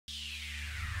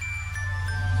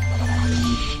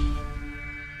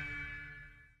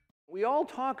we all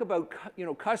talk about,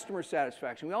 customer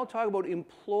satisfaction. We all talk about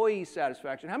employee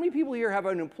satisfaction. How many people here have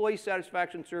an employee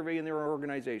satisfaction survey in their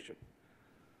organization?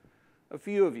 A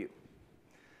few of you.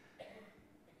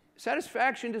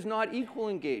 Satisfaction does not equal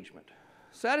engagement.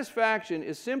 Satisfaction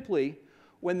is simply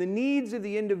when the needs of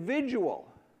the individual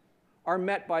are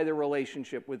met by the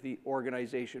relationship with the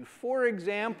organization. For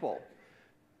example,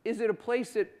 is it a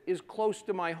place that is close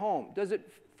to my home? Does it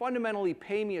fundamentally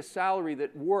pay me a salary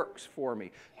that works for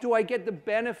me? Do I get the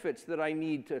benefits that I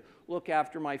need to look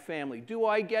after my family? Do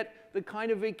I get the kind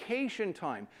of vacation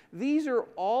time? These are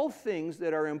all things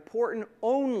that are important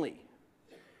only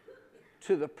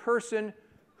to the person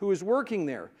who is working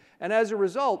there. And as a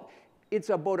result, it's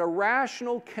about a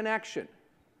rational connection.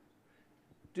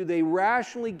 Do they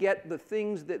rationally get the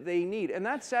things that they need? And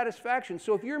that's satisfaction.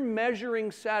 So if you're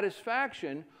measuring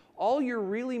satisfaction, all you're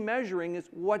really measuring is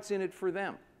what's in it for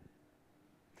them.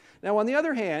 Now, on the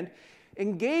other hand,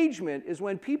 engagement is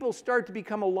when people start to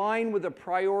become aligned with the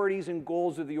priorities and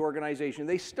goals of the organization.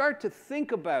 They start to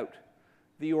think about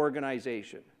the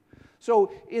organization.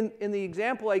 So in the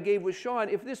example I gave with Sean,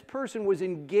 if this person was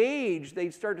engaged,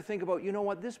 they'd start to think about, you know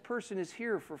what, this person is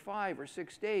here for 5 or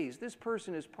 6 days. This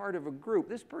person is part of a group.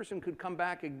 This person could come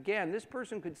back again. This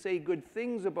person could say good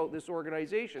things about this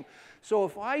organization. So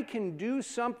if I can do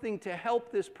something to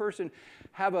help this person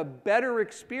have a better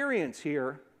experience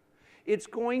here, it's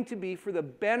going to be for the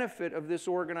benefit of this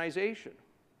organization.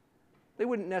 They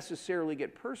wouldn't necessarily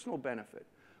get personal benefit,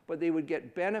 but they would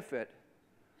get benefit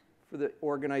for the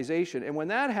organization. And when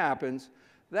that happens,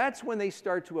 that's when they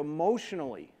start to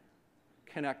emotionally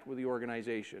connect with the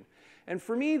organization. And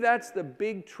for me, that's the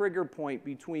big trigger point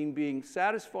between being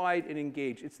satisfied and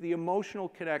engaged. It's the emotional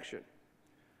connection.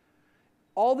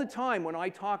 All the time when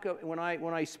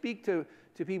I speak to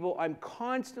people, I'm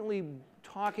constantly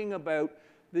talking about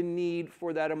the need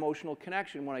for that emotional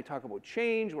connection. When I talk about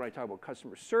change, when I talk about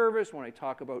customer service, when I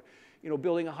talk about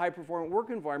building a high-performing work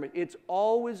environment, it's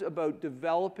always about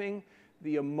developing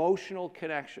the emotional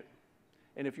connection.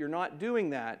 And if you're not doing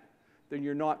that, then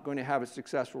you're not going to have a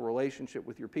successful relationship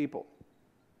with your people.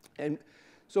 And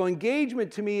so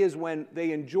engagement to me is when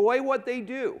they enjoy what they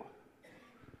do,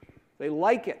 they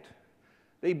like it,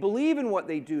 they believe in what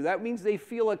they do. That means they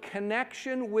feel a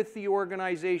connection with the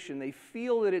organization. They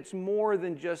feel that it's more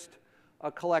than just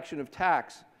a collection of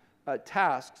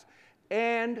tasks.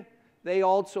 And they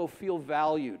also feel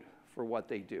valued for what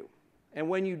they do. And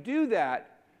when you do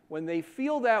that, when they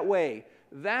feel that way,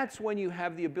 that's when you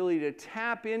have the ability to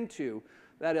tap into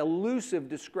that elusive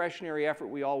discretionary effort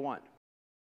we all want.